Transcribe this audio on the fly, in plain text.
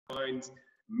mind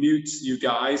mute you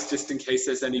guys just in case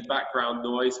there's any background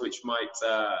noise which might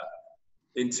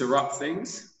interrupt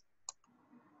things.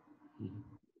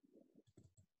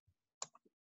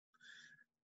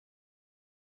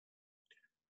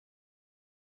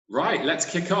 Right, let's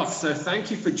kick off. So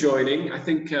thank you for joining. I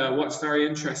think what's very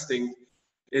interesting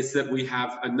is that we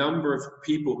have a number of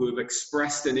people who have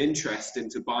expressed an interest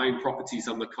into buying properties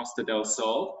on the Costa del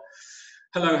Sol.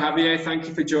 Hello, Javier. Thank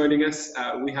you for joining us.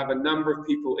 We have a number of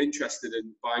people interested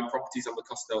in buying properties on the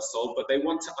Costa del Sol, but they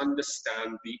want to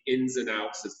understand the ins and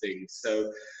outs of things. So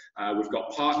we've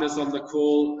got partners on the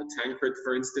call. Tancred,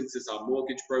 for instance, is our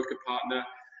mortgage broker partner.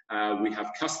 We have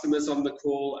customers on the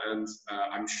call, and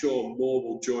I'm sure more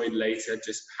will join later.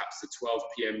 Just perhaps the 12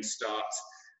 p.m. start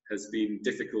has been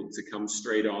difficult to come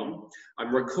straight on.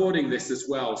 I'm recording this as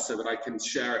well so that I can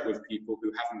share it with people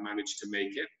who haven't managed to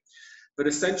make it. But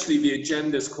essentially, the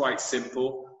agenda is quite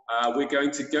simple. We're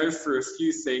going to go through a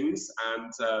few things,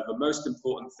 and the most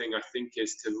important thing, I think,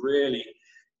 is to really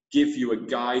give you a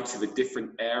guide to the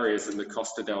different areas in the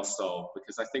Costa del Sol,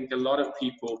 because I think a lot of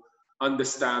people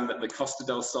understand that the Costa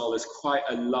del Sol is quite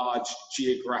a large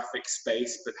geographic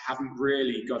space, but haven't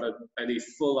really got any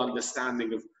full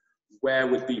understanding of where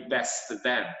would be best for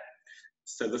them.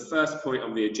 So the first point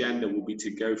on the agenda will be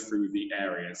to go through the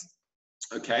areas.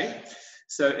 Okay,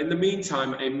 so in the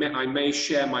meantime, I may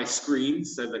share my screen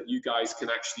so that you guys can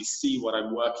actually see what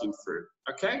I'm working through.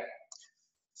 Okay,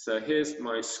 so here's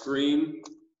my screen.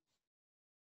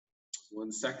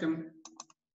 1 second.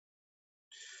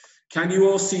 Can you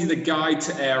all see the guide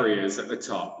to areas at the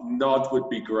top? Nod would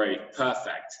be great.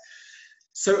 Perfect.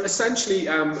 So essentially,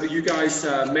 you guys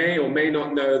may or may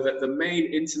not know that the main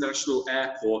international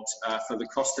airport for the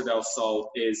Costa del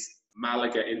Sol is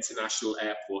Malaga International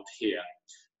Airport here,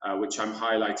 which I'm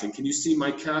highlighting. Can you see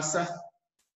my cursor?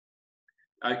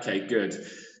 Okay, good.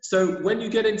 So when you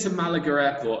get into Malaga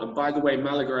Airport, and by the way,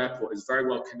 Malaga Airport is very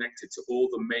well connected to all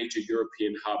the major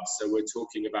European hubs. So we're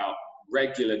talking about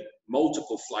regular,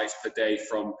 multiple flights per day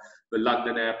from the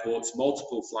London airports,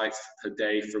 multiple flights per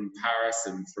day from Paris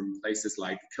and from places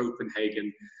like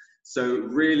Copenhagen. So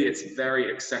really, it's very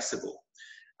accessible.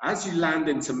 As you land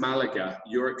into Malaga,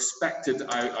 you're expected,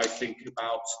 I think,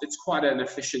 it's quite an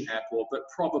efficient airport, but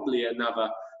probably another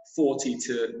 40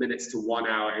 minutes to 1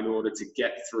 hour in order to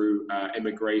get through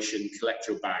immigration, collect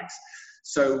your bags.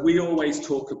 So we always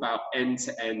talk about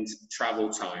end-to-end travel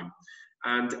time.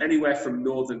 And anywhere from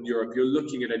Northern Europe, you're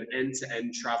looking at an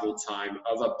end-to-end travel time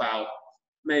of about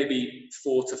maybe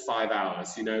 4 to 5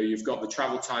 hours. You know, you've got the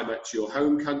travel time at your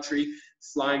home country.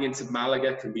 Flying into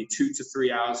Malaga can be 2 to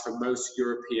 3 hours for most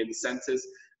European centers.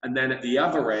 And then at the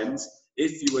other end,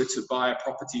 if you were to buy a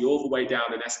property all the way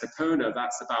down in Estepona,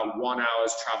 that's about 1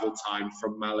 hour's travel time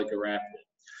from Malaga Airport.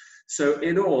 So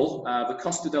in all, the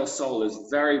Costa del Sol is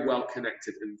very well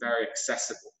connected and very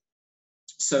accessible.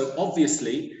 So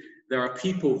obviously, there are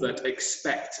people that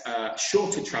expect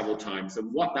shorter travel times. And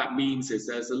what that means is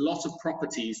there's a lot of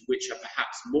properties which are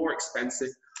perhaps more expensive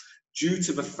due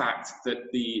to the fact that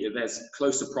there's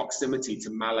closer proximity to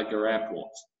Malaga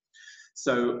Airport.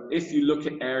 So if you look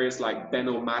at areas like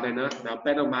Benalmádena, now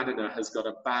Benalmádena has got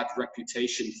a bad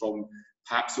reputation from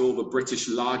perhaps all the British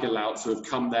lager louts who have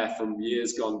come there from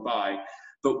years gone by.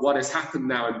 But what has happened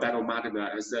now in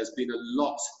Benalmádena is there's been a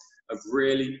lot of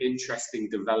really interesting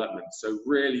development. So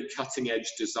really cutting edge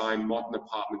design, modern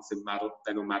apartments in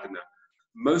Benalmádena.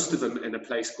 Most of them in a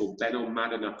place called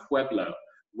Benalmádena Pueblo,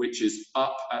 which is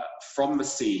up from the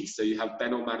sea. So you have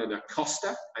Benalmádena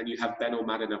Costa and you have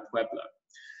Benalmádena Pueblo.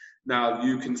 Now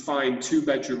you can find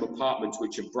 2-bedroom apartments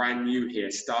which are brand new here,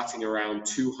 starting around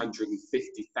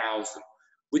 250,000,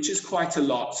 which is quite a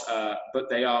lot, but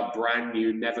they are brand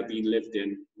new, never been lived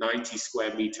in, 90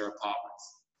 square meter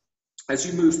apartments. As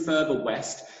you move further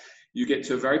west, you get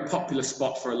to a very popular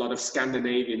spot for a lot of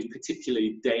Scandinavians,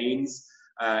 particularly Danes,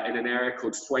 in an area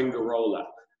called Fuengirola.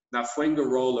 Now,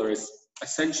 Fuengirola is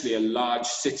essentially a large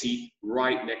city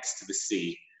right next to the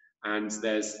sea. And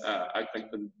there's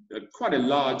quite a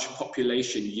large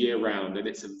population year-round, and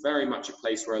it's very much a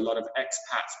place where a lot of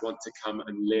expats want to come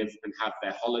and live and have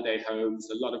their holiday homes.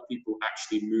 A lot of people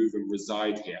actually move and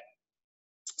reside here.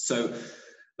 So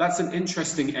that's an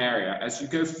interesting area. As you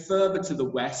go further to the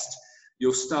west,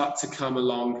 you'll start to come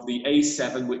along the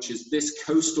A7, which is this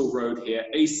coastal road here.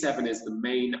 A7 is the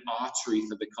main artery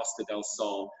for the Costa del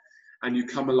Sol. And you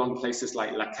come along places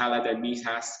like La Cala de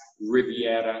Mijas,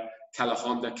 Riviera,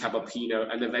 Calahonda,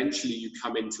 Cabapino, and eventually you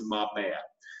come into Marbella.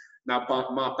 Now,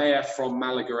 Marbella from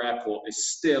Malaga Airport is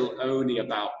still only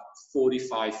about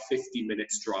 45, 50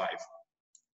 minutes drive.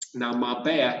 Now,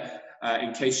 Marbella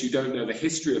in case you don't know the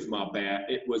history of Marbella,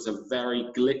 it was a very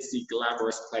glitzy,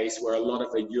 glamorous place where a lot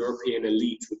of the European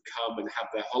elite would come and have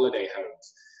their holiday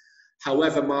homes.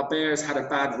 However, Marbella has had a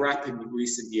bad rap in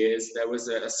recent years. There was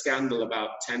a scandal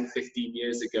about 10, 15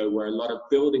 years ago where a lot of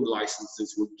building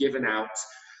licenses were given out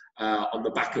on the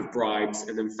back of bribes,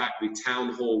 and in fact the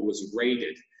town hall was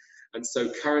raided. And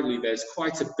so currently there's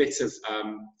quite a bit of,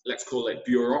 let's call it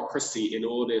bureaucracy, in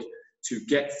order to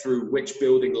get through which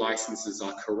building licenses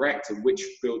are correct and which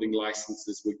building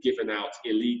licenses were given out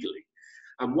illegally.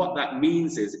 And what that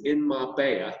means is, in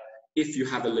Marbella, if you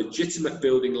have a legitimate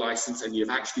building license and you've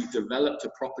actually developed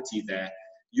a property there,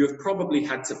 you've probably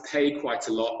had to pay quite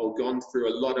a lot or gone through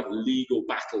a lot of legal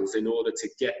battles in order to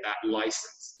get that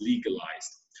license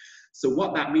legalized. So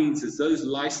what that means is those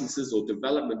licenses or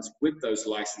developments with those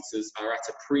licenses are at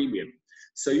a premium.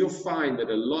 So you'll find that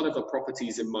a lot of the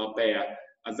properties in Marbella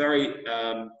are very,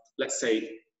 let's say,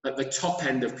 at the top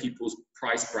end of people's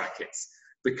price brackets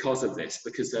because of this,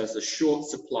 because there's a short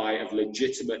supply of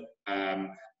legitimate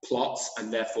plots,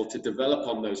 and therefore to develop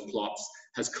on those plots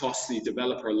has cost the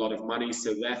developer a lot of money,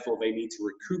 so therefore they need to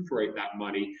recuperate that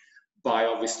money by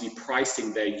obviously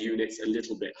pricing their units a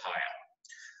little bit higher.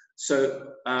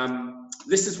 So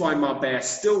this is why Marbella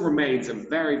still remains a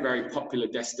very, very popular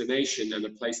destination and a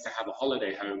place to have a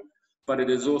holiday home, but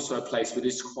it is also a place that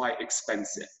is quite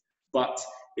expensive. But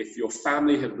if your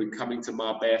family have been coming to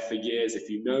Marbella for years, if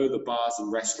you know the bars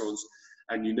and restaurants,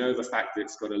 and you know the fact that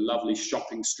it's got a lovely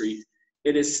shopping street,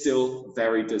 it is still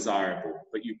very desirable,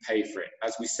 but you pay for it.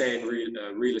 As we say in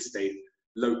real estate,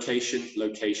 location,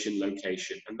 location,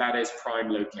 location, and that is prime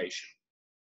location.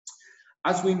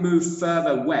 As we move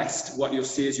further west, what you'll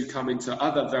see is you come into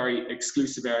other very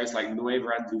exclusive areas like Nueva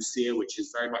Andalucía, which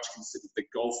is very much considered the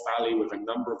Gulf Valley, with a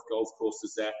number of golf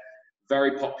courses there.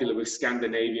 Very popular with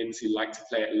Scandinavians who like to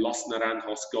play at Los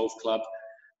Naranjos Golf Club.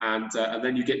 And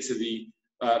then you get to the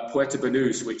Puerto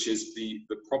Banús, which is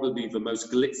probably the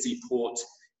most glitzy port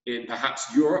in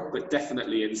perhaps Europe, but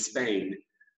definitely in Spain.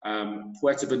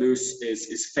 Puerto Banús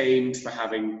is famed for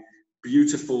having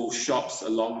beautiful shops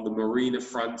along the marina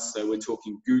front. So we're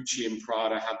talking Gucci and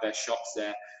Prada have their shops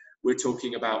there. We're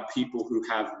talking about people who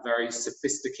have very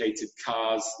sophisticated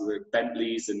cars, with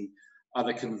Bentleys and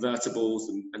other convertibles.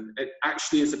 And it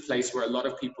actually is a place where a lot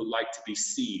of people like to be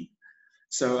seen.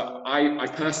 So I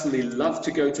personally love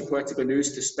to go to Puerto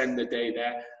Banús to spend the day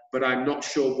there, but I'm not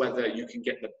sure whether you can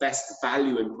get the best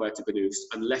value in Puerto Banús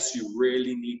unless you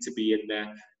really need to be in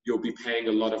there. You'll be paying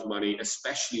a lot of money,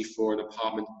 especially for an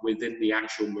apartment within the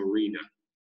actual marina.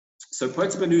 So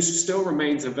Puerto Banús still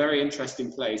remains a very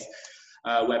interesting place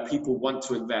where people want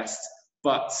to invest,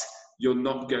 but you're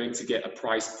not going to get a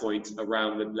price point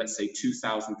around, let's say,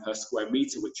 2,000 per square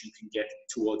meter, which you can get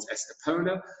towards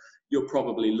Estepona. You're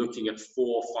probably looking at 4,000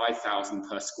 or 5,000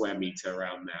 per square meter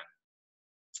around there.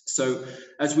 So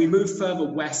as we move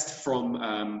further west from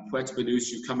Puerto Banús,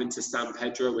 you come into San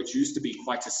Pedro, which used to be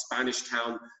quite a Spanish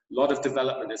town. A lot of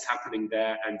development is happening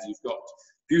there, and you've got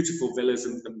beautiful villas,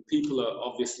 and people are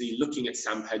obviously looking at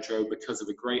San Pedro because of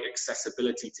the great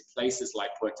accessibility to places like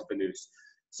Puerto Banús.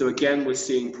 So again, we're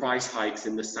seeing price hikes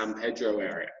in the San Pedro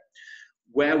area.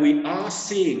 Where we are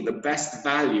seeing the best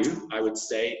value, I would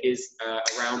say, is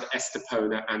around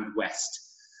Estepona and west.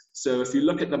 So if you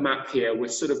look at the map here, we're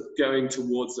sort of going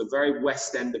towards the very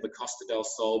west end of the Costa del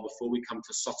Sol before we come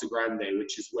to Sotogrande,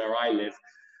 which is where I live.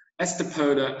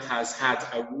 Estepona has had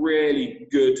a really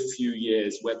good few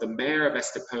years where the mayor of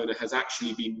Estepona has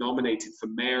actually been nominated for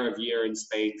Mayor of the Year in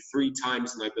Spain 3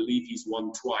 times, and I believe he's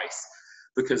won twice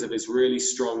because of his really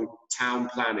strong town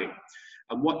planning.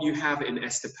 And what you have in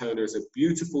Estepona is a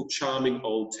beautiful, charming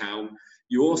old town.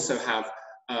 You also have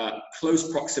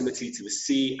close proximity to the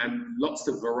sea and lots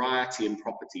of variety in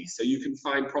properties. So you can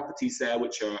find properties there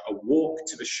which are a walk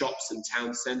to the shops and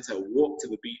town centre, a walk to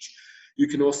the beach. You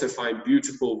can also find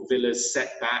beautiful villas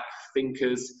set back,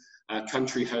 fincas,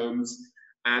 country homes.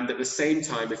 And at the same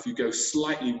time, if you go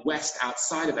slightly west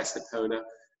outside of Estepona,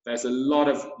 there's a lot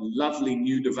of lovely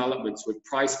new developments with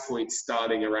price points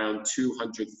starting around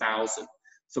 200,000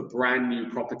 for brand new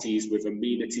properties with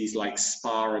amenities like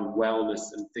spa and wellness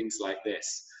and things like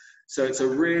this. So it's a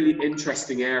really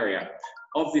interesting area.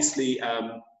 Obviously,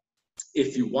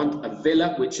 if you want a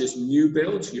villa which is new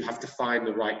build, you have to find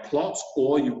the right plot,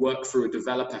 or you work through a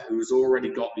developer who's already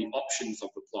got the options of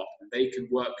the plot, and they can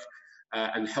work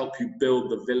and help you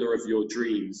build the villa of your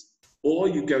dreams. Or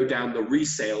you go down the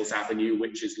resales avenue,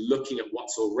 which is looking at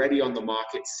what's already on the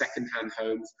market, secondhand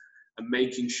homes, and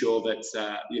making sure that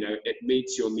it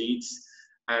meets your needs,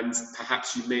 and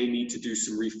perhaps you may need to do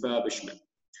some refurbishment.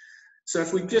 So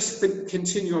if we just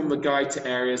continue on the guide to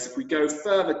areas, if we go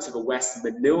further to the west,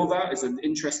 Manilva is an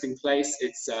interesting place.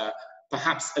 It's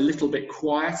perhaps a little bit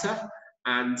quieter,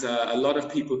 and a lot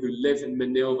of people who live in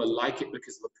Manilva like it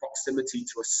because of the proximity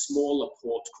to a smaller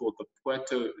port called the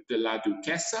Puerto de la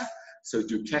Duquesa, so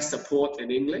Duquesa Port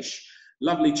in English.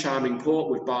 Lovely, charming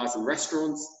port with bars and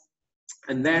restaurants.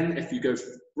 And then if you go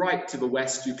right to the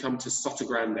west, you come to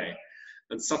Sotogrande.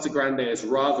 And Sotogrande is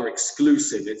rather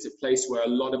exclusive. It's a place where a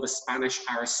lot of the Spanish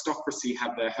aristocracy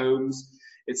have their homes.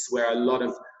 It's where a lot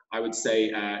of, I would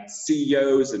say,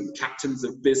 CEOs and captains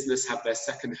of business have their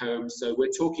second homes. So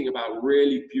we're talking about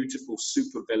really beautiful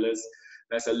super villas.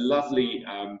 There's a lovely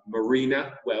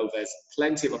marina. Well, there's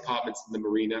plenty of apartments in the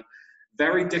marina.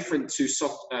 Very different to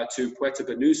Puerto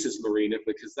Banús's marina,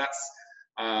 because that's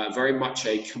very much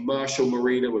a commercial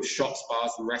marina with shops,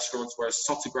 bars and restaurants, whereas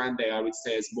Sotogrande, I would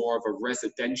say, is more of a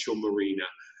residential marina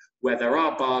where there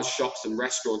are bars, shops and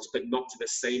restaurants, but not to the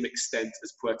same extent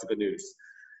as Puerto Banús.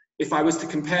 If I was to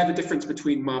compare the difference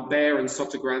between Marbella and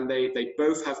Sotogrande, they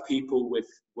both have people with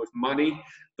money,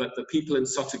 but the people in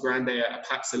Sotogrande are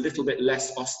perhaps a little bit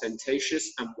less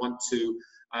ostentatious and want to,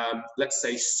 let's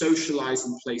say, socialize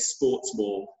and play sports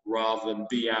more rather than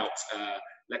be out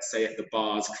let's say at the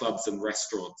bars, clubs and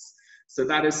restaurants. So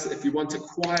that is, if you want a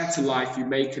quieter life, you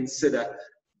may consider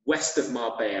west of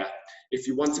Marbella. If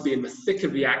you want to be in the thick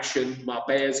of the action,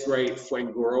 Marbella is great,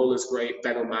 Fuengirola is great,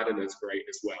 Benalmádena is great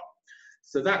as well.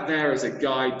 So that there is a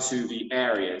guide to the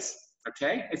areas,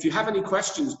 okay? If you have any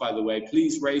questions, by the way,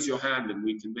 please raise your hand and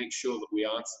we can make sure that we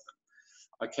answer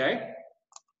them, okay?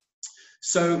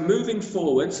 So moving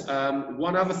forward,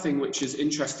 one other thing which is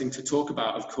interesting to talk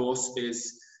about, of course,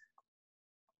 is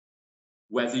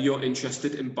whether you're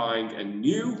interested in buying a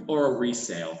new or a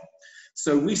resale.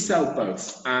 So we sell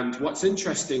both. And what's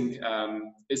interesting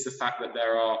is the fact that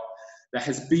there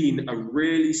has been a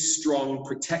really strong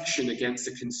protection against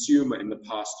the consumer in the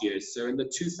past years. So in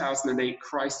the 2008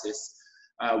 crisis,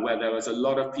 where there was a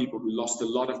lot of people who lost a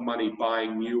lot of money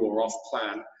buying new or off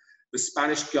plan, the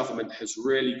Spanish government has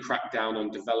really cracked down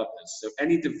on developers. So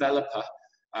any developer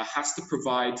has to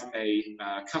provide a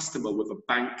customer with a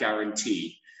bank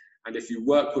guarantee. And if you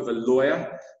work with a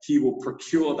lawyer, he will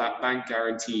procure that bank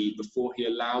guarantee before he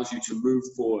allows you to move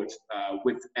forward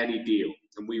with any deal.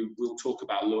 And we will talk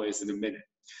about lawyers in a minute.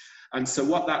 And so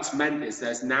what that's meant is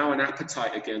there's now an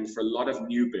appetite again for a lot of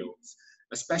new builds,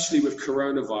 especially with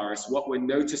coronavirus. What we're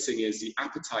noticing is the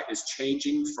appetite is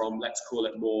changing from, let's call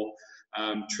it more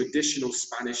traditional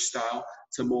Spanish style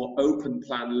to more open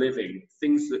plan living,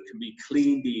 things that can be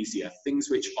cleaned easier, things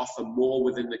which offer more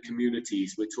within the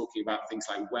communities. We're talking about things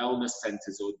like wellness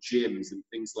centers or gyms and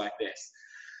things like this.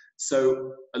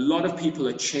 So a lot of people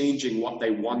are changing what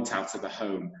they want out of the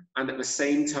home. And at the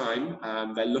same time,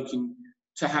 they're looking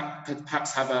to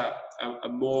perhaps have a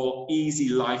more easy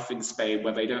life in Spain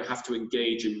where they don't have to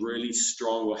engage in really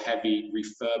strong or heavy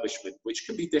refurbishment, which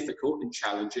can be difficult and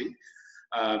challenging.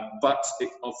 But it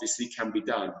obviously can be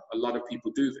done. A lot of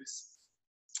people do this.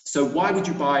 So why would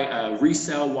you buy a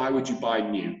resale? Why would you buy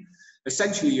new?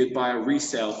 Essentially, you'd buy a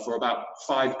resale for about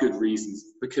 5 good reasons,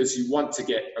 because you want to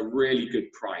get a really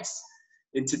good price.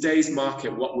 In today's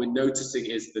market, what we're noticing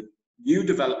is that new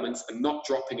developments are not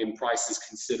dropping in prices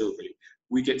considerably.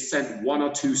 We get sent 1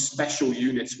 or 2 special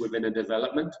units within a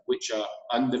development, which are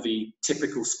under the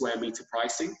typical square meter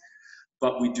pricing,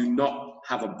 but we do not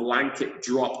have a blanket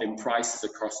drop in prices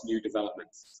across new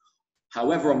developments.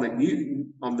 However, on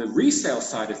the resale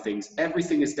side of things,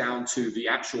 everything is down to the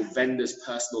actual vendor's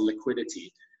personal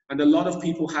liquidity. And a lot of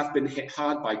people have been hit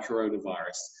hard by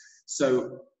coronavirus.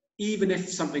 So even if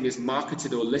something is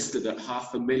marketed or listed at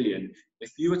 $500,000,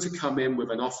 if you were to come in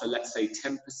with an offer, let's say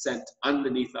 10%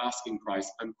 underneath asking price,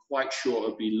 I'm quite sure it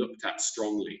would be looked at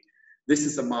strongly. This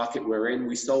is the market we're in.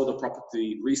 We sold a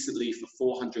property recently for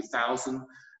 400,000,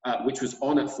 which was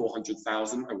on at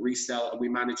 400,000, a resale, and we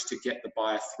managed to get the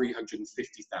buyer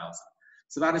 350,000.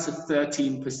 So that is a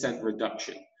 13%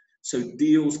 reduction. So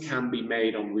deals can be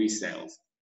made on resales.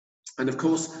 And of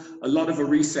course, a lot of the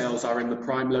resales are in the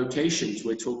prime locations.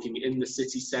 We're talking in the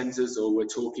city centers, or we're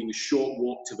talking a short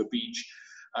walk to the beach.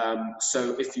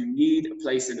 So if you need a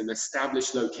place in an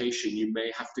established location, you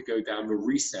may have to go down the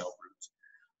resale route.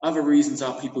 Other reasons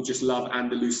are people just love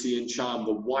Andalusian charm.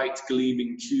 The white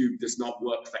gleaming cube does not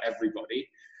work for everybody.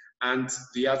 And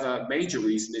the other major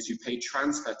reason is you pay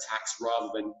transfer tax rather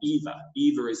than IVA.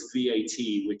 IVA is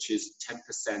VAT, which is 10%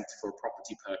 for a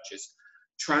property purchase.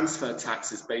 Transfer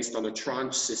tax is based on a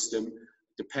tranche system.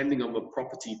 Depending on the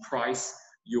property price,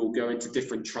 you'll go into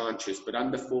different tranches, but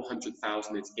under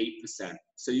 400,000, it's 8%.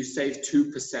 So you save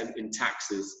 2% in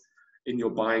taxes in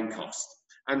your buying cost.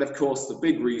 And of course, the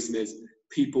big reason is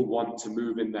people want to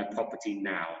move in their property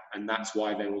now, and that's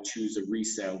why they will choose a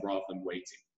resale rather than waiting.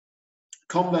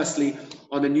 Conversely,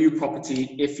 on a new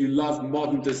property, if you love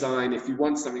modern design, if you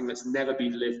want something that's never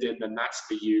been lived in, then that's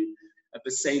for you. At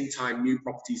the same time, new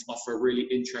properties offer a really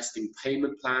interesting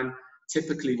payment plan.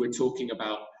 Typically, we're talking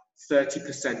about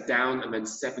 30% down and then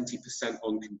 70%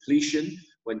 on completion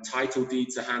when title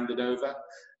deeds are handed over.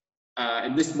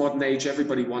 In this modern age,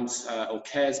 everybody wants or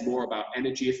cares more about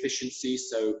energy efficiency.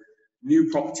 So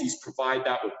new properties provide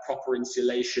that with proper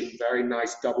insulation, very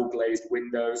nice double glazed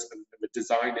windows, and the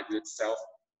design in itself.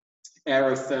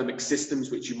 Aerothermic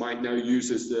systems, which you might know,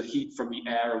 uses the heat from the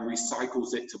air and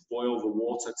recycles it to boil the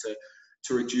water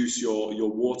to reduce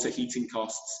your water heating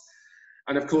costs.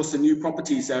 And of course, the new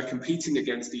properties are competing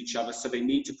against each other, so they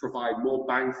need to provide more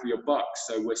bang for your buck.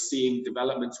 So we're seeing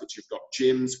developments which have got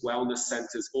gyms, wellness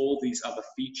centers, all these other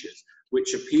features,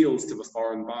 which appeals to the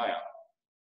foreign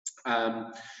buyer.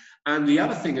 And the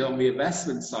other thing on the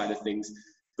investment side of things,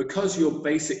 because you're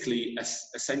basically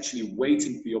essentially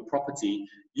waiting for your property,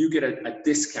 you get a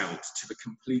discount to the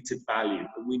completed value.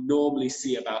 And we normally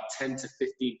see about 10 to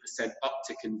 15%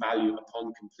 uptick in value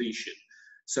upon completion.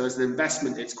 So as an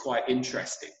investment, it's quite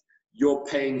interesting. You're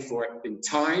paying for it in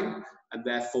time, and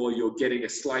therefore you're getting a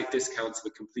slight discount to the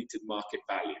completed market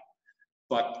value.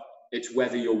 But it's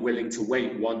whether you're willing to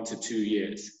wait 1 to 2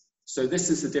 years. So this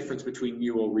is the difference between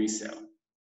new or resale.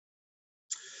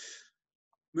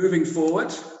 Moving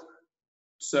forward,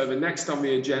 so the next on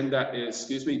the agenda is,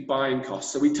 buying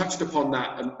costs. So we touched upon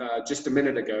that just a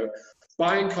minute ago.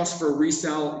 Buying costs for a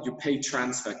resale, you pay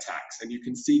transfer tax, and you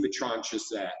can see the tranches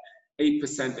there.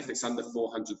 8% if it's under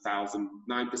 400,000,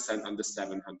 9% under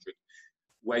 700.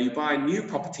 Where you buy a new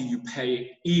property, you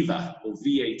pay EVA or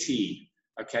VAT.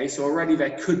 Okay, so already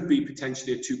there could be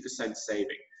potentially a 2%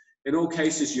 saving. In all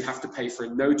cases, you have to pay for a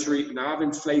notary. Now I've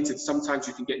inflated, sometimes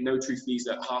you can get notary fees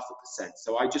at 0.5%.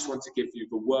 So I just want to give you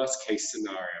the worst case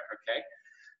scenario, okay?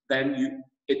 Then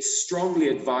it's strongly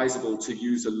advisable to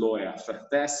use a lawyer. For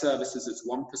their services, it's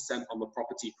 1% on the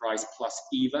property price plus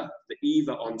EVA. The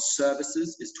EVA on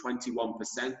services is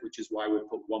 21%, which is why we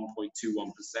put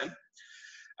 1.21%.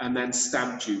 And then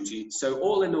stamp duty. So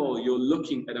all in all, you're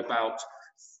looking at about,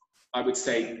 I would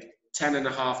say,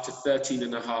 10.5% to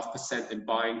 13.5% in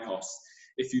buying costs.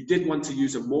 If you did want to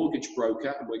use a mortgage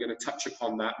broker, and we're going to touch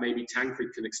upon that, maybe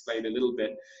Tancred can explain a little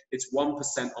bit, it's 1%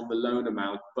 on the loan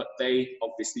amount, but they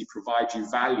obviously provide you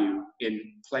value in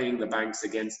playing the banks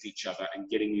against each other and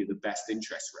getting you the best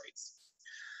interest rates.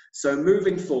 So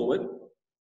moving forward,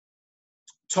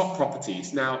 top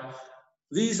properties. Now,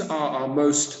 these are our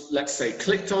most, let's say,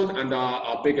 clicked on and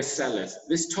our biggest sellers.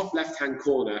 This top left-hand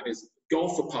corner is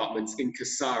golf apartments in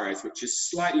Casares, which is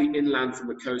slightly inland from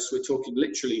the coast. We're talking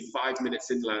literally 5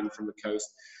 minutes inland from the coast.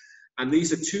 And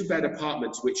these are 2-bed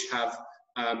apartments which have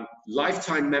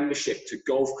lifetime membership to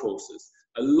golf courses.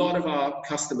 A lot of our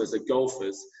customers are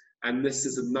golfers, and this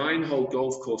is a 9-hole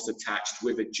golf course attached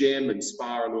with a gym and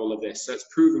spa and all of this. So it's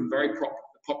proven very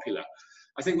popular.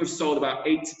 I think we've sold about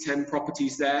 8 to 10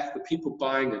 properties there. The people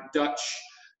buying are Dutch,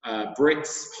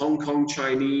 Brits, Hong Kong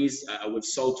Chinese. We've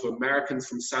sold to Americans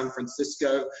from San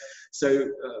Francisco. So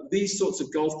these sorts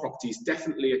of golf properties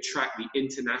definitely attract the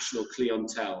international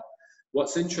clientele.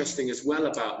 What's interesting as well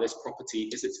about this property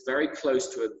is it's very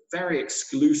close to a very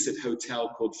exclusive hotel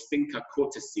called Finca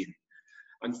Cortesin.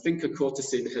 And Finca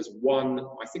Cortesin has won,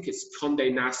 I think it's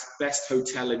Condé Nast Best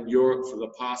Hotel in Europe for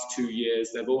the past 2 years.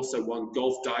 They've also won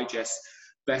Golf Digest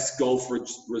Best Golf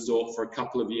Resort for a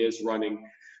couple of years running.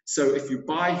 So if you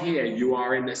buy here, you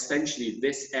are in essentially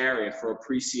this area for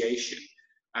appreciation.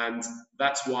 And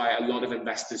that's why a lot of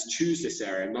investors choose this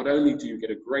area. Not only do you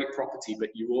get a great property, but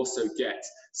you also get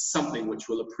something which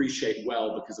will appreciate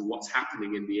well because of what's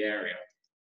happening in the area.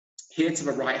 Here to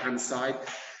the right-hand side,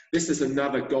 this is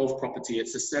another golf property.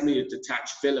 It's a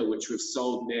semi-detached villa which we've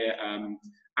sold near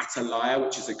Atalaya,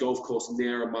 which is a golf course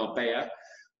near Marbella.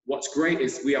 What's great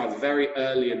is we are very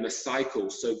early in the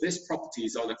cycle. So this property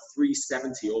is on at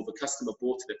 370, or the customer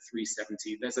bought it at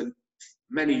 370. There's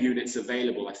many units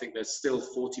available. I think there's still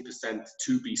 40%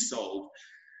 to be sold.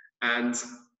 And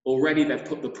already they've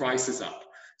put the prices up.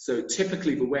 So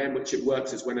typically the way in which it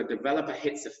works is when a developer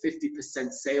hits a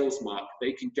 50% sales mark,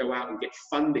 they can go out and get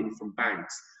funding from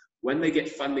banks. When they get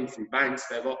funding from banks,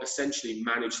 they've essentially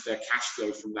managed their cash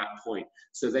flow from that point.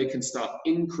 So they can start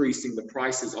increasing the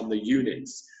prices on the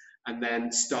units and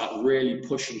then start really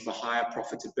pushing for higher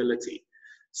profitability.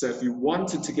 So if you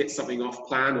wanted to get something off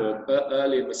plan or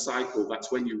early in the cycle,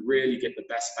 that's when you really get the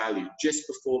best value, just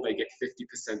before they get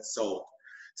 50% sold.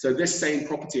 So this same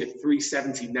property at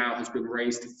 370 now has been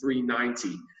raised to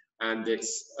 390. and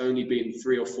it's only been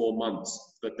 3 or 4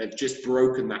 months, but they've just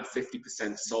broken that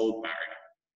 50% sold barrier.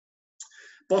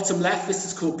 Bottom left, this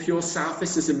is called Pure South.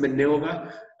 This is in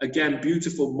Manila. Again,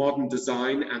 beautiful modern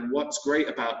design. And what's great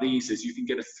about these is you can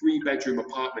get a 3-bedroom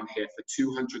apartment here for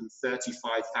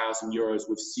 235,000 euros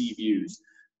with sea views.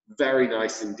 Very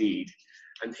nice indeed.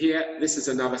 And here, this is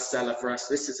another seller for us.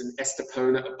 This is in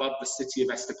Estepona, above the city of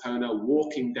Estepona,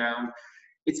 walking down.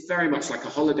 It's very much like a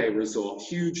holiday resort,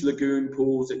 huge lagoon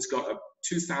pools. It's got a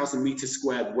 2,000 meter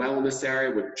squared wellness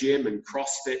area with gym and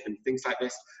CrossFit and things like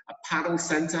this. A paddle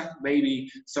center.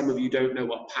 Maybe some of you don't know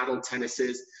what paddle tennis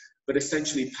is, but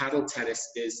essentially paddle tennis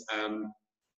is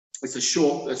it's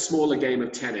a smaller game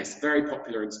of tennis, very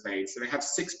popular in Spain. So they have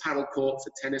 6 paddle courts,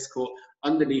 a tennis court,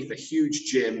 underneath a huge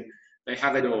gym. They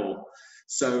have it all.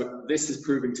 So this is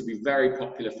proving to be very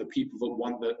popular for people that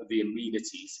want the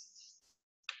amenities.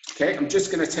 Okay, I'm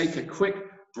just going to take a quick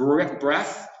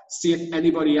breath, see if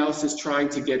anybody else is trying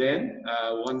to get in.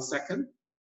 1 second.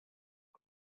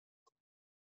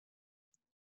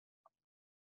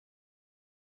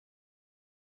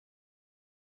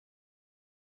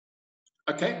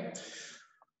 Okay,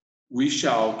 we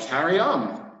shall carry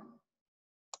on.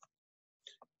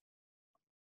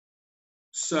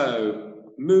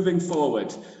 So, moving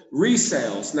forward,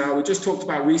 resales. Now, we just talked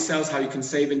about resales, how you can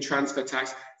save in transfer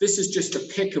tax. This is just a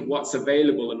pick of what's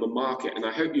available in the market, and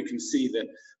I hope you can see that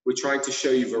we're trying to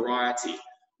show you variety.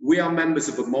 We are members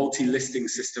of a multi-listing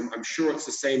system. I'm sure it's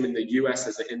the same in the US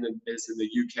as in the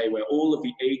UK, where all of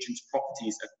the agents'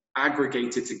 properties are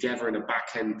aggregated together in a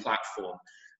back-end platform.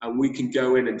 And we can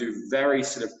go in and do very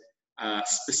sort of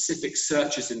specific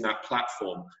searches in that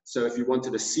platform. So if you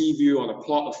wanted a sea view on a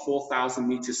plot of 4,000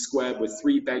 meters squared with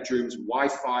 3 bedrooms,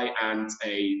 Wi-Fi and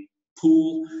a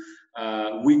pool,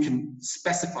 we can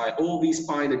specify all these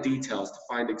finer details to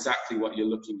find exactly what you're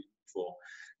looking for.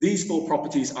 These 4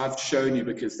 properties I've shown you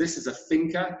because this is a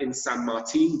finca in San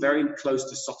Martin, very close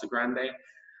to Sotogrande.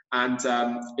 And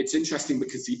it's interesting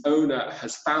because the owner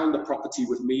has found the property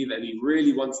with me that he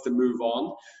really wants to move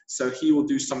on. So he will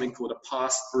do something called a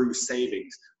pass-through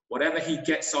savings. Whatever he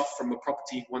gets off from a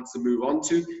property he wants to move on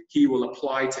to, he will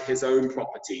apply to his own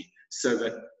property so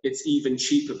that it's even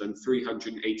cheaper than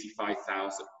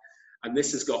 385,000. And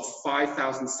this has got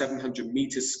 5,700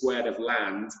 meters squared of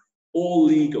land, all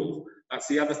legal. That's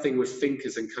the other thing with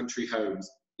fincas and country homes.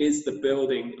 Is the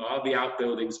building, are the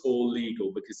outbuildings all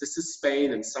legal? Because this is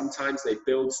Spain and sometimes they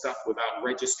build stuff without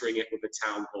registering it with the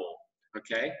town hall,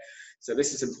 okay? So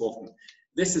this is important.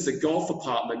 This is a golf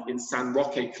apartment in San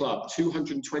Roque Club,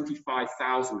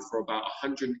 225,000 for about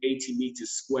 180 meters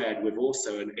squared with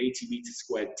also an 80 meter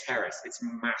squared terrace. It's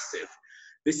massive.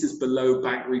 This is below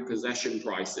bank repossession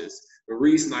prices. The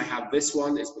reason I have this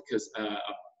one is because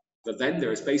the vendor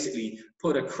has basically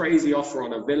put a crazy offer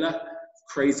on a villa,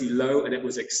 crazy low, and it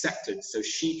was accepted. So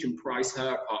she can price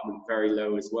her apartment very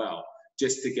low as well,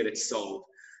 just to get it sold.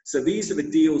 So these are the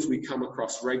deals we come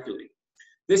across regularly.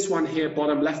 This one here,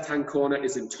 bottom left-hand corner,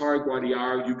 is in Torre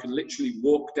Guadiaro. You can literally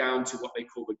walk down to what they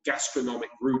call the gastronomic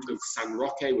route of San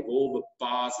Roque with all the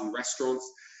bars and restaurants.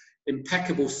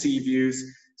 Impeccable sea views,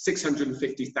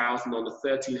 650,000 on a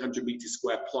 1,300 meter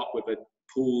square plot with a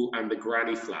pool and a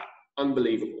granny flat.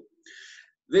 Unbelievable.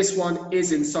 This one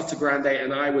is in Sotogrande,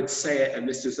 and I would say it, and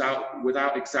this is out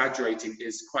without exaggerating,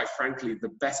 is quite frankly the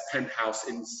best penthouse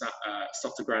in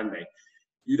Sotogrande.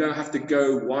 You don't have to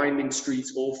go winding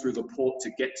streets all through the port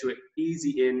to get to it.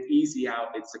 Easy in, easy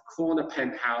out. It's a corner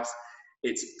penthouse.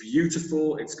 It's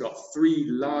beautiful. It's got 3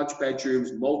 large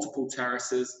bedrooms, multiple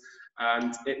terraces,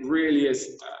 and it really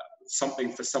is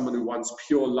something for someone who wants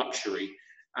pure luxury.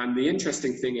 And the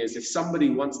interesting thing is, if somebody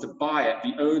wants to buy it,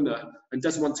 the owner, and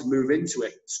doesn't want to move into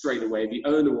it straight away, the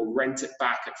owner will rent it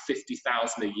back at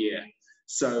 50,000 a year.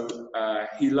 So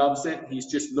he loves it. He's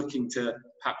just looking to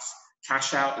perhaps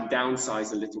cash out and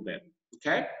downsize a little bit.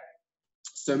 Okay?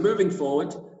 So moving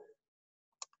forward,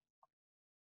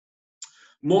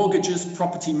 mortgages,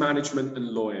 property management, and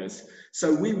lawyers.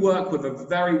 So we work with a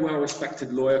very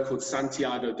well-respected lawyer called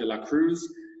Santiago de la Cruz.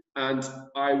 And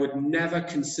I would never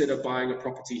consider buying a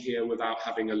property here without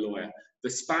having a lawyer. The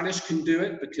Spanish can do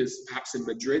it because perhaps in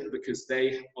Madrid, because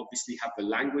they obviously have the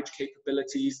language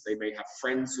capabilities. They may have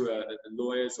friends who are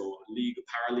lawyers or legal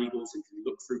paralegals and can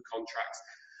look through contracts.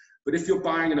 But if you're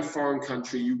buying in a foreign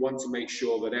country, you want to make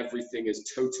sure that everything is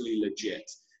totally legit.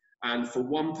 And for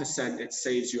 1%, it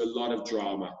saves you a lot of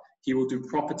drama. He will do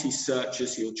property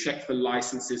searches. He'll check for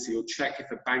licenses. He'll check if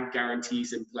a bank guarantee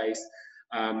is in place.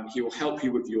 He will help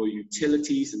you with your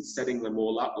utilities and setting them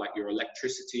all up, like your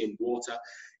electricity and water.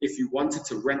 If you wanted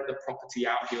to rent the property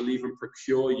out, he'll even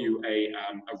procure you a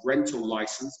rental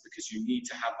license, because you need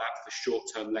to have that for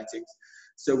short-term lettings.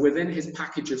 So within his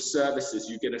package of services,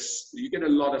 you get a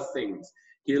lot of things.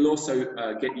 He'll also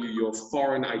get you your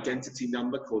foreign identity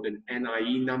number, called an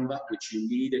NIE number, which you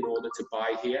need in order to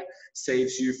buy here.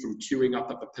 Saves you from queuing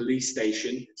up at the police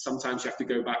station. Sometimes you have to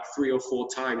go back 3 or 4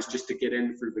 times just to get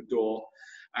in through the door.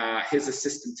 His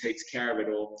assistant takes care of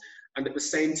it all. And at the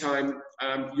same time,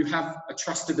 you have a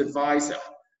trusted advisor.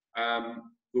 The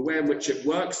way in which it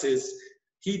works is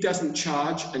he doesn't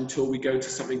charge until we go to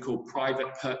something called private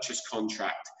purchase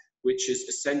contract, which is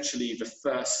essentially the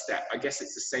first step. I guess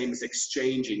it's the same as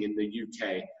exchanging in the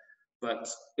UK, but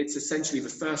it's essentially the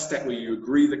first step where you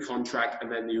agree the contract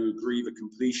and then you agree the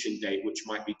completion date, which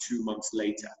might be 2 months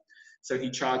later. So he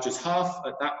charges half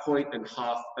at that point and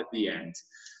half at the end.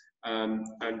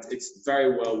 And it's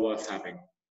very well worth having.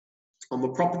 On the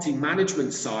property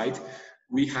management side,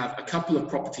 we have a couple of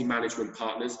property management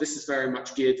partners. This is very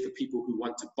much geared for people who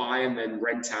want to buy and then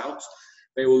rent out.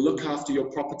 They will look after your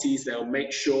properties. They'll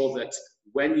make sure that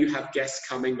when you have guests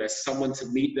coming, there's someone to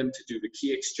meet them to do the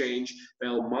key exchange.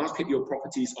 They'll market your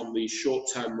properties on the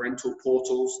short-term rental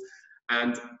portals,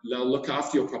 and they'll look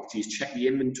after your properties, check the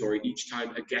inventory each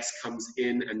time a guest comes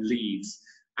in and leaves,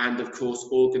 and of course,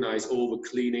 organize all the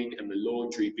cleaning and the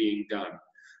laundry being done.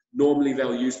 Normally,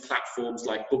 they'll use platforms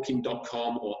like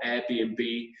Booking.com or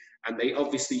Airbnb, and they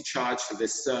obviously charge for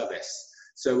this service.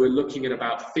 So we're looking at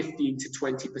about 15 to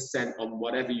 20% on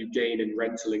whatever you gain in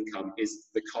rental income is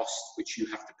the cost which you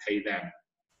have to pay them.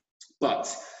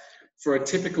 But for a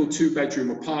typical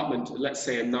 2-bedroom apartment, let's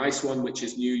say a nice one which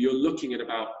is new, you're looking at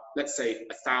about, let's say,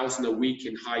 $1,000 a week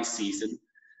in high season,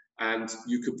 and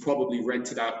you could probably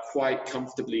rent it out quite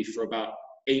comfortably for about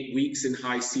 8 weeks in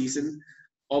high season.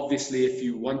 Obviously, if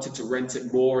you wanted to rent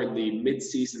it more in the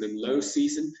mid-season and low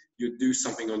season, you'd do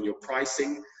something on your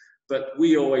pricing. But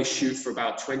we always shoot for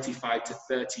about 25 to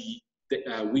 30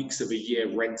 weeks of a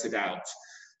year rented out.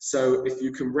 So if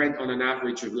you can rent on an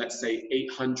average of, let's say,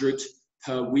 800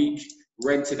 per week,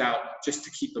 rent it out, just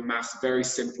to keep the maths very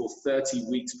simple, 30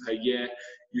 weeks per year,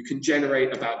 you can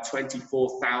generate about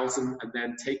 24,000, and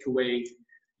then take away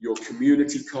your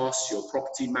community costs, your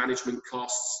property management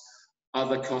costs,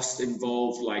 other costs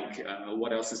involved, like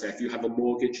what else is there? If you have a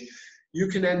mortgage, you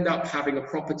can end up having a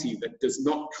property that does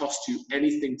not cost you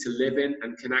anything to live in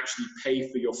and can actually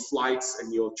pay for your flights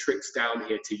and your trips down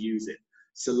here to use it,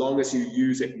 so long as you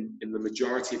use it in the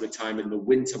majority of the time in the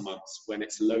winter months when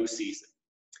it's low season.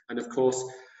 And of course,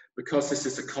 because this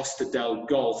is a Costa del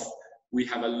Golf, we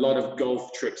have a lot of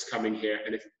golf trips coming here,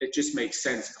 and it just makes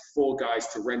sense for 4 guys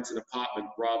to rent an apartment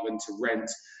rather than to rent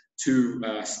 2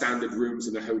 standard rooms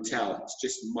in a hotel. It's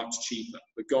just much cheaper.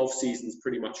 The golf season is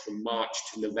pretty much from March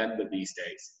to November these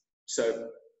days. So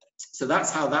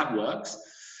that's how that works.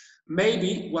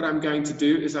 Maybe what I'm going to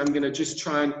do is I'm going to just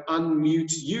try and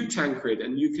unmute you, Tancred,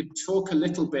 and you could talk a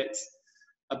little bit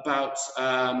about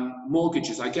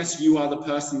mortgages. I guess you are the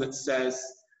person that says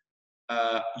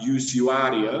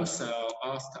usuario, so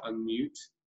I'll ask to unmute.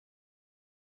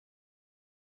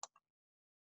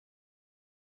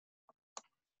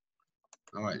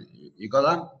 All right, you got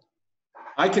that?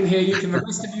 I can hear you. Can the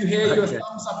rest of you hear you? Okay. A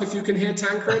thumbs up if you can hear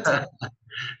Tancred.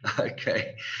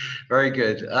 Okay, very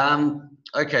good.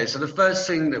 Okay, so the first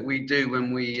thing that we do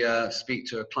when we speak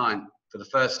to a client for the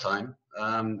first time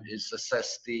is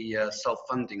assess the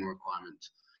self-funding requirement.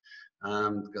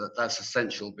 That's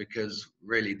essential, because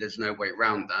really there's no way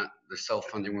around that. The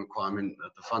self-funding requirement,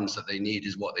 the funds that they need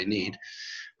is what they need.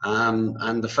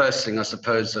 And the first thing I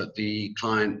suppose that the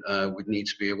client would need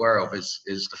to be aware of is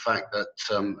the fact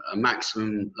that a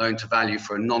maximum loan to value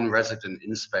for a non-resident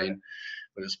in Spain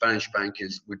with a Spanish bank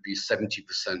would be 70%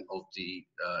 of the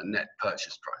net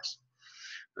purchase price.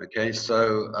 Okay,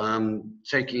 so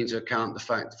taking into account the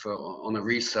fact on a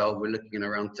resale, we're looking at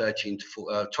around 12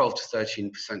 to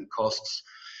 13% costs,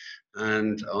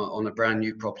 and on a brand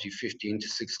new property, 15 to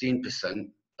 16%.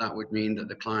 That would mean that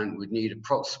the client would need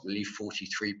approximately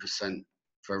 43%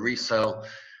 for a resale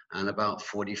and about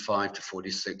 45 to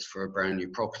 46 for a brand new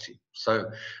property.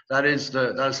 So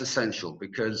that's essential,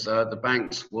 because the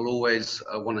banks will always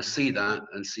want to see that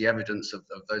and see evidence of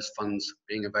those funds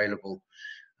being available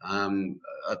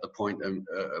at the point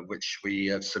at which we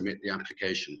submit the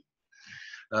application.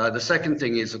 The second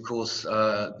thing is, of course,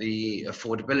 the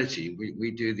affordability.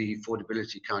 We do the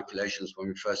affordability calculations when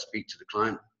we first speak to the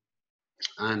client.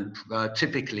 And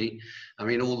typically, I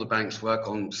mean, all the banks work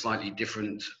on slightly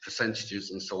different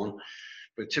percentages and so on,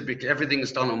 but typically everything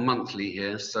is done on monthly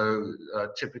here. So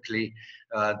typically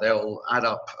they'll add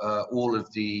up all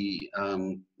of the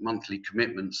monthly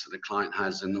commitments that the client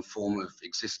has in the form of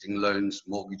existing loans,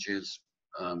 mortgages,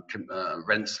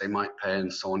 rents they might pay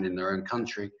and so on in their own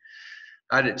country,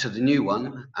 add it to the new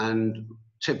one, and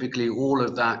typically all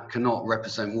of that cannot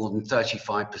represent more than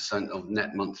 35% of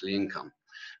net monthly income.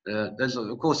 There's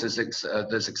of course there's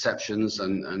exceptions,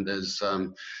 and there's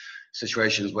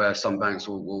situations where some banks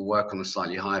will work on a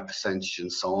slightly higher percentage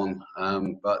and so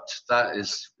on, but that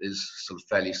is sort of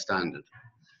fairly standard.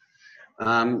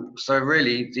 So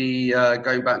really,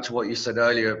 going back to what you said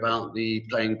earlier about the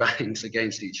playing banks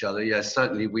against each other, yes,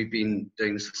 certainly we've been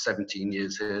doing this for 17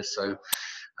 years here, so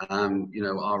you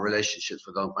know, our relationships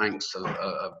with our banks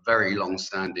are very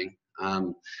long-standing,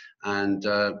 and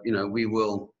you know, we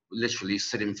will literally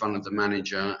sit in front of the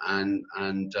manager and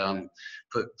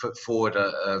put forward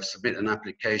submit an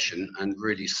application and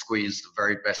really squeeze the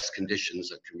very best conditions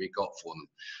that can be got for them.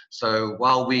 So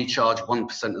while we charge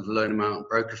 1% of the loan amount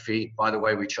broker fee, by the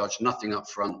way, we charge nothing up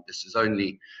front. This is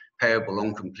only payable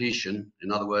on completion.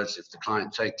 In other words, if the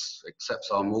client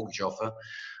accepts our mortgage offer,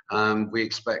 we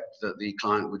expect that the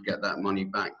client would get that money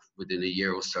back within a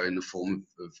year or so in the form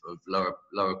of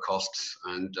lower costs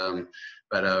and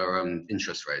better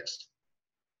interest rates.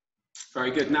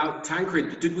 Very good. Now,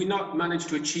 Tancred, did we not manage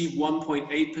to achieve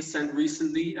 1.8%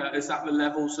 recently? Is that the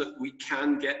levels that we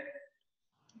can get?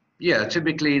 Yeah,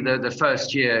 typically the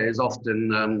first year is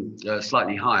often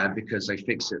slightly higher because they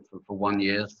fix it for 1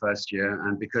 year, first year,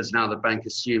 and because now the bank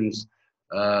assumes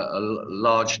a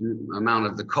large amount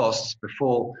of the costs.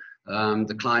 Before,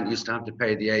 the client used to have to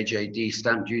pay the AJD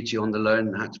stamp duty on the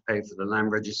loan, had to pay for the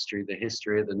land registry, the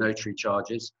history, the notary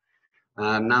charges.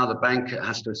 Now the bank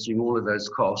has to assume all of those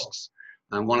costs,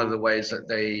 and one of the ways that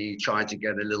they try to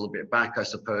get a little bit back, I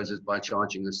suppose, is by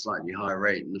charging a slightly higher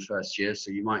rate in the first year.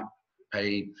 So you might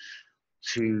pay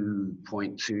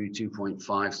 2.2,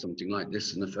 2.5, something like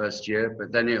this in the first year,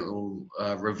 but then it will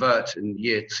revert in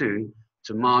year 2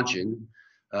 to margin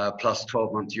plus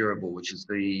 12-month Euribor, which is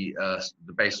the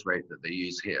base rate that they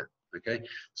use here. Okay,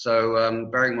 so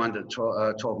bearing in mind that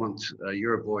 12-month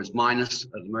Euribor is minus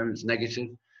at the moment, it's negative.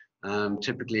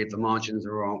 Typically, if the margins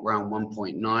are around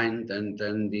 1.9,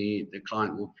 then the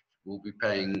client will be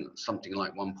paying something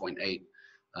like 1.8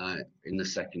 in the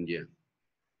second year.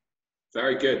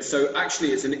 Very good. So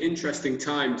actually, it's an interesting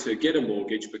time to get a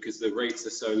mortgage because the rates are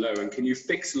so low. And can you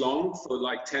fix long for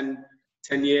like 10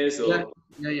 years? Or?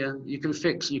 Yeah. You can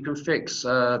fix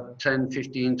 10,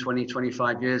 15, 20,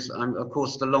 25 years. Of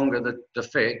course, the longer the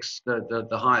fix, the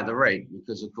higher the rate,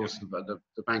 because of course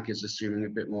the bank is assuming a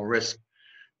bit more risk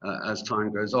as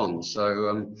time goes on.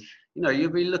 So, you know,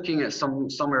 you'll be looking at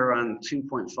somewhere around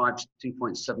 2.5 to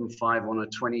 2.75 on a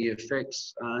 20-year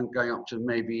fix, and going up to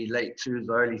maybe late 2s,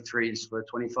 early 3s for a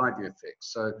 25-year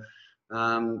fix. So,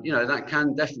 you know, that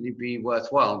can definitely be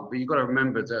worthwhile. But you've got to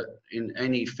remember that in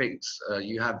any fix,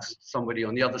 you have somebody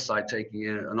on the other side taking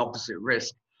an opposite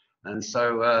risk. And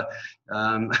so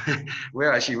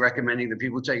we're actually recommending that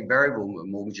people take variable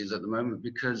mortgages at the moment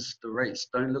because the rates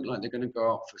don't look like they're going to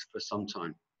go up for some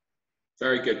time.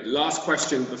 Very good. Last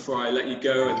question before I let you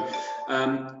go.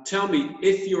 And tell me,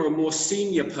 if you're a more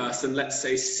senior person, let's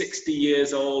say 60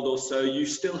 years old or so, you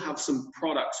still have some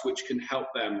products which can help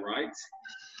them, right?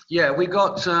 Yeah, we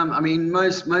got, I mean,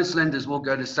 most lenders will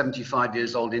go to 75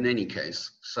 years old in any case.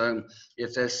 So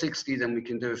if they're 60, then we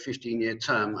can do a 15-year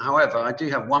term. However, I do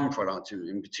have one product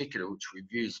in particular, which we've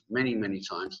used many, many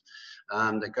times,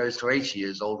 that goes to 80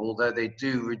 years old, although they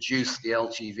do reduce the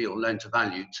LTV or loan to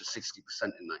value to 60%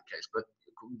 in that case. But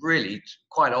really,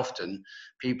 quite often,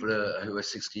 people who are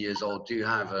 60 years old do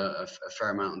have a fair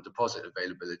amount of deposit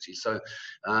availability. So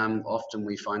often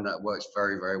we find that works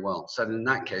very, very well. So in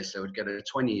that case, they would get a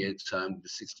 20-year term with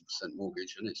a 60%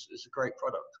 mortgage, and it's a great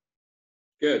product.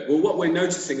 Good. Well, what we're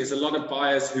noticing is a lot of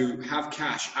buyers who have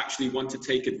cash actually want to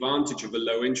take advantage of a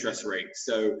low interest rate.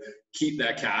 So keep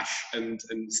their cash and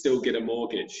still get a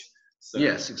mortgage. So.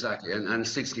 Yes, exactly. And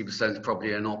 60% is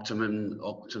probably an optimum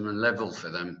level for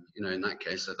them, you know, in that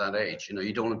case, at that age. You know,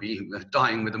 you don't want to be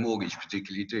dying with a mortgage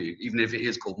particularly, do you? Even if it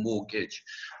is called mortgage,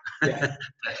 yeah.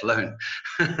 Loan.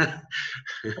 Okay,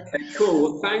 cool.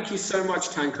 Well, thank you so much,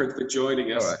 Tancred, for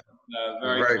joining us.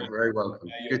 All right. Very welcome.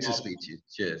 Good to speak to you.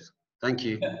 Cheers. Thank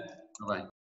you. Yeah. Bye-bye.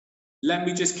 Let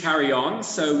me just carry on.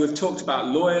 So we've talked about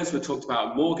lawyers, we've talked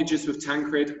about mortgages with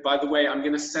Tancred. By the way, I'm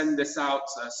going to send this out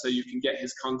so you can get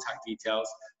his contact details,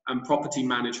 and property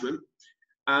management.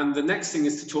 And the next thing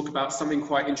is to talk about something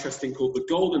quite interesting called the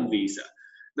Golden Visa.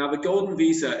 Now, the Golden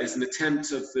Visa is an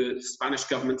attempt of the Spanish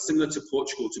government, similar to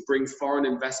Portugal, to bring foreign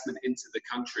investment into the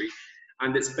country.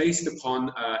 and it's based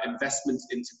upon investments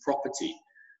into property.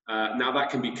 Now that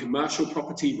can be commercial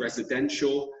property,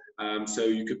 residential, so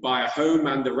you could buy a home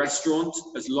and a restaurant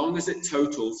as long as it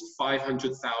totals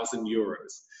 500,000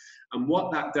 euros. And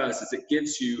what that does is it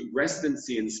gives you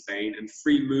residency in Spain and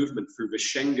free movement through the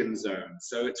Schengen zone.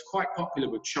 So it's quite popular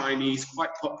with Chinese,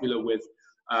 quite popular with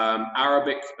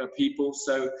Arabic people.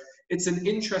 So it's an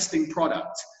interesting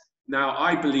product. Now,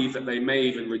 I believe that they may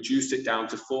even reduce it down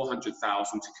to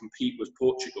 400,000 to compete with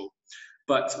Portugal.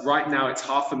 But right now it's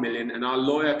 500,000, and our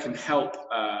lawyer can help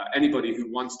anybody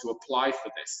who wants to apply for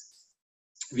this.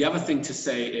 The other thing to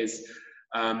say is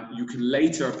you can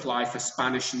later apply for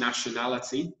Spanish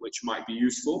nationality, which might be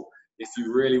useful if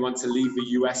you really want to leave the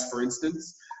US, for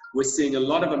instance. We're seeing a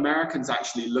lot of Americans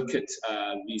actually look at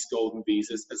these golden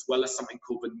visas, as well as something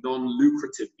called the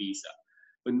non-lucrative visa.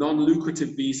 The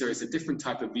non-lucrative visa is a different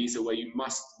type of visa where you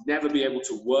must never be able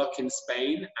to work in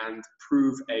Spain and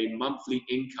prove a monthly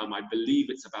income. I believe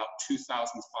it's about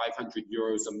 2,500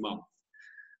 euros a month.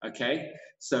 Okay,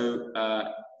 so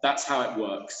that's how it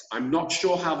works. I'm not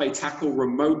sure how they tackle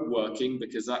remote working,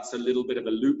 because that's a little bit of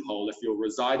a loophole. If you're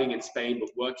residing in Spain but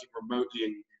working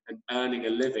remotely and earning a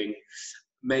living,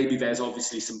 maybe there's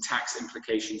obviously some tax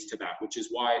implications to that, which is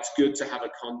why it's good to have a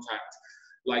contact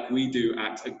like we do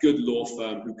at a good law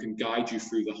firm who can guide you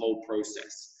through the whole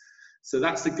process. So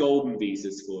that's the golden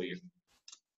visas for you.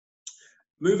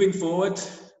 Moving forward,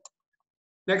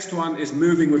 next one is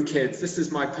moving with kids. This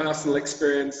is my personal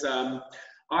experience.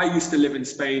 I used to live in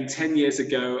Spain 10 years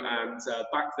ago, and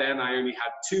back then I only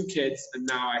had 2 kids, and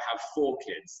now I have 4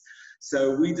 kids.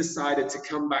 So we decided to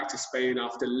come back to Spain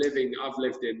after I've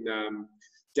lived in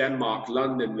Denmark,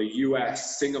 London, the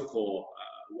US, Singapore,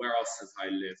 where else have I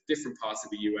lived? Different parts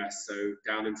of the US, so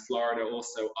down in Florida,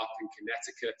 also up in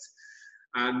Connecticut.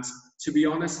 And to be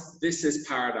honest, this is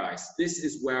paradise. This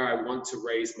is where I want to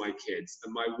raise my kids.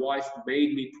 And my wife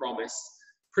made me promise,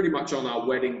 pretty much on our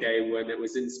wedding day when it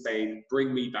was in Spain,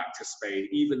 bring me back to Spain,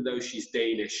 even though she's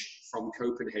Danish from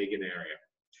Copenhagen area.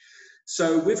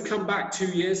 So we've come back 2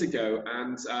 years ago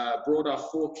and brought our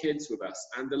 4 kids with us.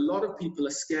 And a lot of people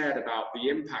are scared about the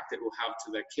impact it will have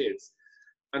to their kids.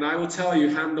 And I will tell you,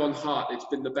 hand on heart, it's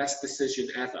been the best decision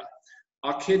ever.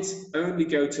 Our kids only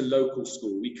go to local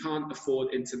school. We can't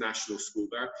afford international school.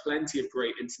 There are plenty of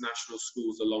great international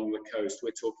schools along the coast.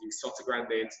 We're talking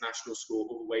Sotogrande International School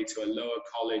all the way to a lower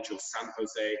college or San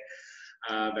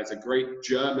Jose. There's a great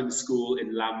German school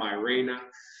in La Mairena.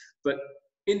 But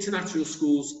international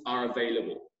schools are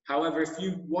available. However, if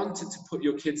you wanted to put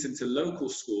your kids into local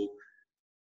school,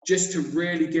 just to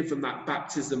really give them that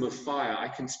baptism of fire, I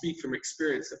can speak from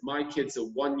experience that my kids are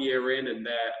 1 year in and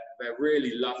they're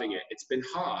really loving it. It's been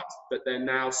hard, but they're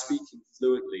now speaking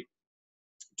fluently,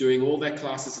 doing all their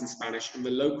classes in Spanish, and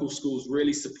the local schools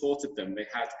really supported them. They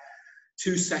had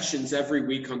 2 sessions every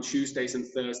week on Tuesdays and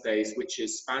Thursdays, which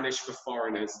is Spanish for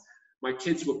foreigners. My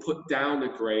kids were put down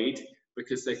a grade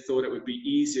because they thought it would be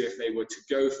easier if they were to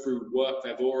go through work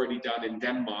they've already done in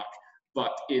Denmark,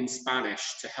 but in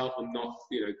Spanish, to help them not,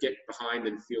 get behind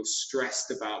and feel stressed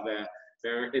about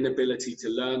their inability to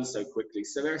learn so quickly.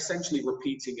 So they're essentially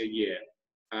repeating a year.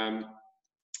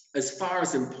 As far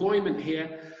as employment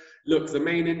here, look, the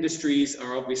main industries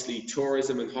are obviously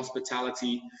tourism and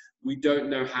hospitality. We don't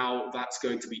know how that's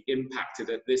going to be impacted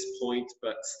at this point,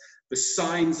 but the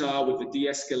signs are with the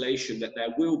de-escalation that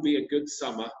there will be a good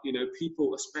summer.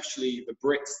 People, especially the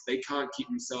Brits, they can't keep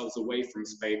themselves away from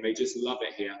Spain. They just love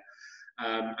it here.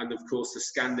 And of course, the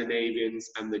Scandinavians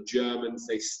and the Germans,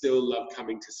 they still love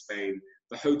coming to Spain.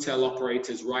 The hotel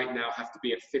operators right now have to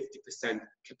be at 50%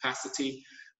 capacity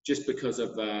just because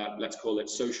of, let's call it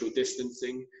social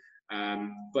distancing.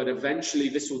 But eventually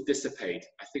this will dissipate.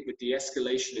 I think the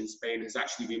de-escalation in Spain has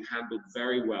actually been handled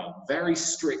very well. Very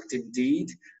strict indeed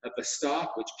at the start,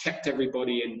 which kept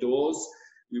everybody indoors.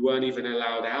 We weren't even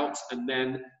allowed out. And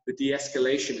then the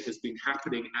de-escalation has been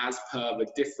happening as per the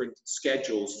different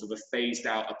schedules for the phased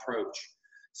out approach.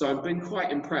 So I've been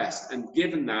quite impressed. And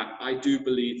given that, I do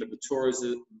believe that the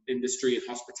tourism industry and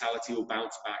hospitality will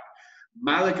bounce back.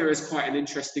 Malaga is quite an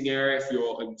interesting area if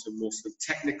you're into more sort of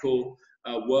technical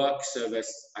work. So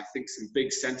there's, I think, some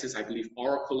big centers. I believe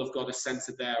Oracle have got a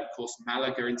center there. Of course,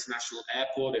 Malaga International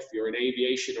Airport, if you're in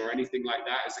aviation or anything like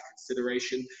that, is a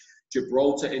consideration.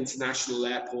 Gibraltar International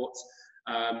Airport.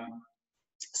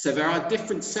 So there are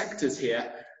different sectors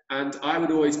here, and I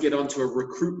would always get onto a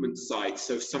recruitment site.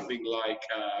 So something like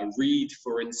Reed,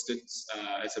 for instance,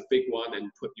 is a big one,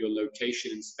 and put your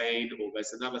location in Spain. Or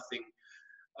there's another thing,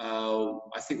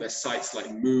 I think there's sites like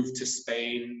Move to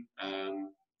Spain.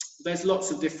 There's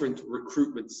lots of different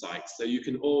recruitment sites, so you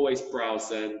can always browse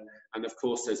them. And of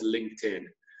course, there's LinkedIn.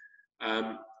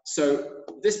 So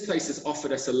this place has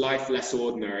offered us a life less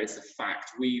ordinary. It's a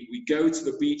fact. We go to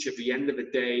the beach at the end of the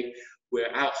day.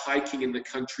 We're out hiking in the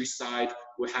countryside.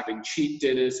 We're having cheap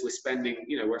dinners. We're spending,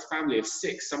 we're a family of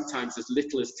 6, sometimes as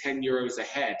little as €10 a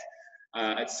head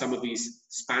at some of these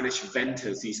Spanish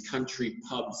ventas, these country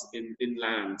pubs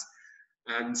inland.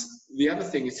 And the other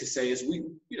thing is to say is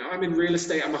I'm in real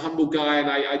estate. I'm a humble guy, and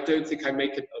I don't think I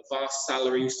make a vast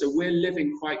salary. So we're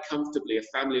living quite comfortably, a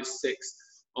family of 6,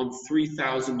 on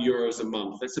 €3,000 a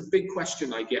month. That's a big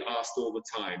question I get asked all the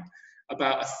time.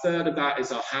 About a third of that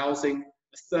is our housing.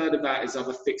 A third of that is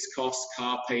other fixed costs,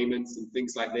 car payments and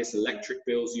things like this, electric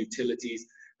bills, utilities.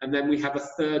 And then we have a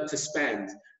third to spend.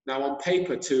 Now, on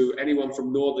paper, to anyone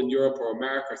from Northern Europe or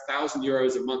America,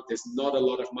 €1,000 a month is not a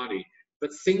lot of money.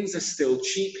 But things are still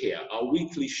cheap here. Our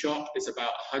weekly shop is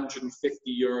about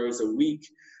 €150 a week.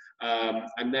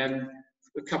 And then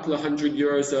a couple of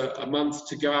 €100 a month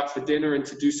to go out for dinner and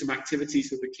to do some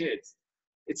activities with the kids.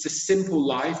 It's a simple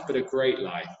life, but a great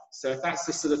life. So if that's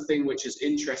the sort of thing which is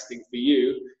interesting for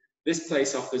you, this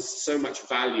place offers so much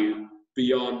value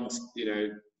beyond,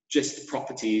 just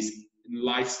properties and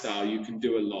lifestyle. You can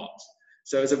do a lot.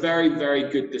 So it's a very, very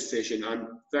good decision.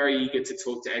 I'm very eager to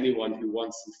talk to anyone who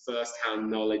wants some first-hand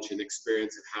knowledge and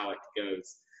experience of how it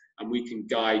goes. And we can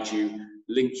guide you,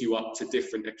 link you up to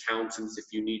different accountants if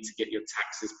you need to get your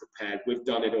taxes prepared. We've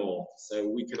done it all, so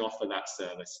we can offer that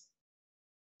service.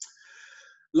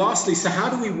 Lastly, so how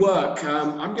do we work?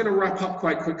 I'm going to wrap up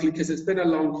quite quickly because it's been a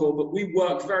long call, but we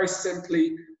work very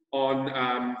simply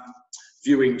on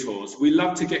viewing tours. We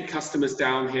love to get customers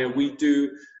down here. We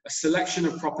do a selection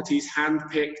of properties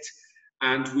hand-picked,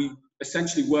 and we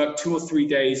essentially work 2 or 3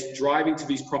 days driving to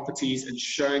these properties and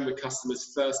showing the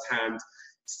customers firsthand,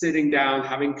 sitting down,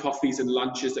 having coffees and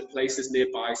lunches at places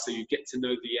nearby so you get to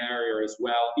know the area as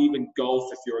well, even golf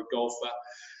if you're a golfer.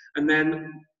 And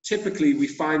then typically we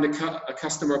find a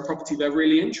customer a property they're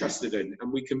really interested in,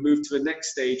 and we can move to the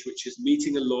next stage, which is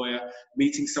meeting a lawyer,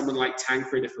 meeting someone like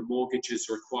Tancred if a mortgage is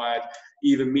required,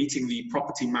 even meeting the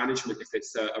property management if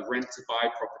it's a rent-to-buy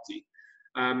property.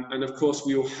 And of course,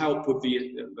 we will help with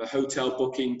the hotel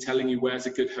booking, telling you where's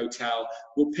a good hotel.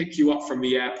 We'll pick you up from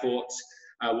the airport.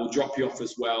 We'll drop you off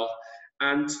as well.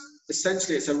 And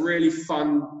essentially, it's a really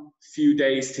fun few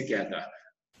days together.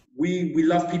 We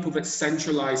love people that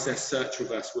centralize their search with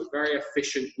us. We're very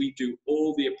efficient. We do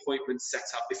all the appointments set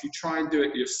up. If you try and do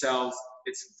it yourselves,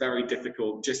 it's very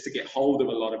difficult just to get hold of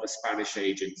a lot of the Spanish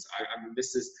agents. I mean,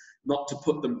 this is not to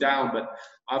put them down, but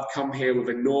I've come here with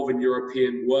a Northern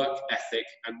European work ethic,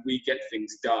 and we get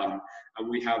things done. And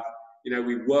we have,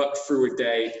 we work through a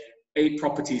day, 8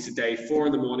 properties a day, 4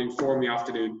 in the morning, 4 in the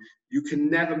afternoon. You can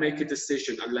never make a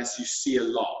decision unless you see a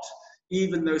lot.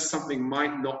 Even though something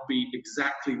might not be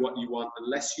exactly what you want,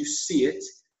 unless you see it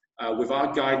with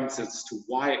our guidance as to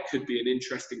why it could be an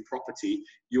interesting property,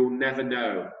 you'll never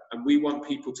know. And we want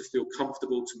people to feel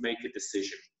comfortable to make a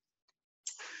decision.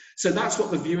 So that's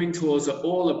what the viewing tours are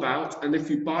all about. And if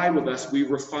you buy with us, we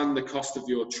refund the cost of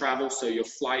your travel, so your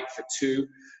flight for 2.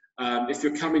 If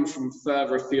you're coming from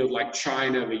further afield like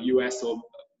China, the US, or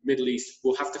Middle East,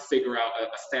 we'll have to figure out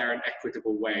a fair and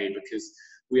equitable way, because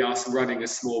we are running a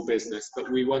small business, but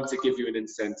we want to give you an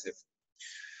incentive.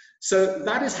 So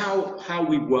that is how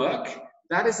we work.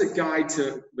 That is a guide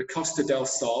to the Costa del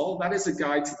Sol. That is a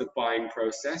guide to the buying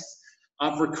process.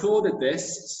 I've recorded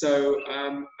this, so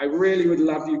I really would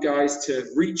love you guys to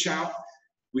reach out.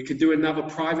 We could do another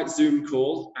private Zoom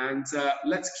call, and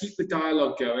let's keep the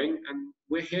dialogue going, and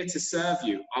we're here to serve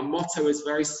you. Our motto is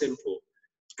very simple: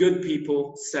 good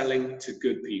people selling to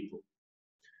good people.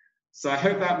 So I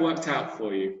hope that worked out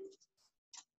for you.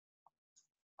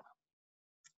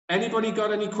 Anybody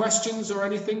got any questions or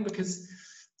anything? Because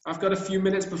I've got a few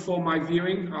minutes before my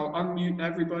viewing. I'll unmute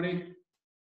everybody.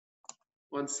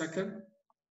 1 second.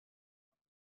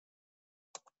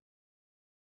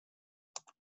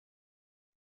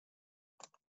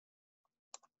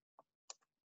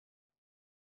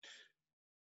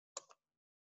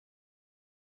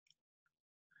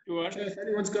 Stuart. Okay, if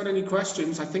anyone's got any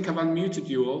questions, I think I've unmuted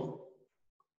you all.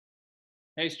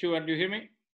 Hey, Stuart, do you hear me?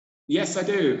 Yes, I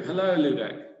do. Hello,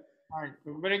 Ludek. All right,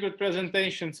 very good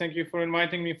presentation. Thank you for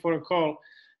inviting me for a call.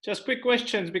 Just quick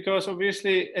questions, because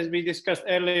obviously, as we discussed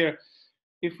earlier,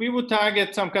 if we would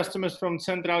target some customers from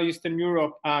Central Eastern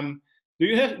Europe, do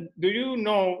you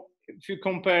know if you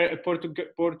compare a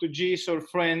Portuguese or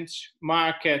French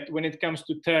market when it comes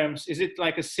to terms, is it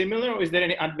like a similar, or is there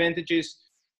any advantages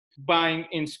buying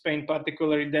in Spain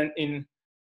particularly than in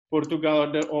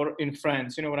Portugal or in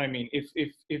France. You know what I mean? If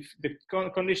the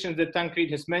conditions that Tancred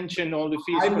has mentioned, all the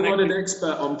fees. I'm not an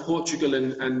expert on Portugal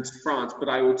and France, but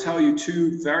I will tell you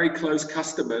two very close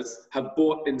customers have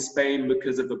bought in Spain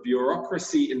because of the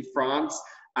bureaucracy in France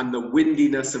and the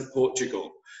windiness of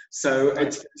Portugal. So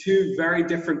it's two very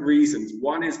different reasons.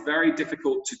 One is very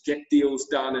difficult to get deals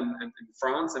done in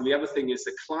France, and the other thing is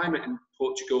the climate in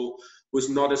Portugal was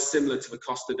not as similar to the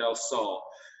Costa del Sol.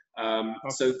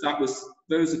 So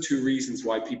those are two reasons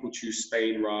why people choose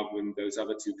Spain rather than those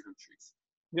other two countries.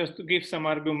 Just to give some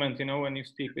argument, you know, when you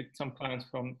speak with some clients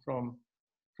from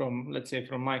let's say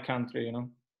from my country, you know.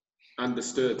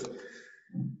 Understood.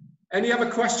 Any other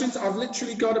questions? I've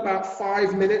literally got about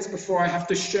 5 minutes before I have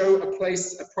to show a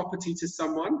property to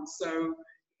someone. So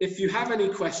if you have any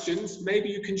questions, maybe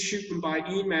you can shoot them by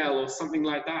email or something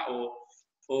like that,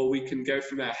 or we can go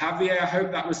from there. Javier, I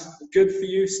hope that was good for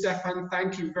you. Stefan,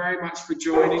 thank you very much for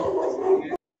joining.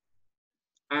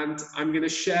 And I'm going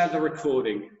to share the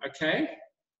recording, okay?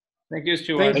 Thank you,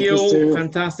 Stuart. Thank you.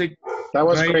 Fantastic. That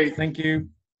was great. Thank you.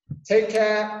 Take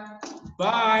care.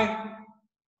 Bye.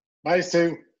 Bye,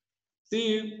 Stu.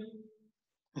 See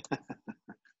you.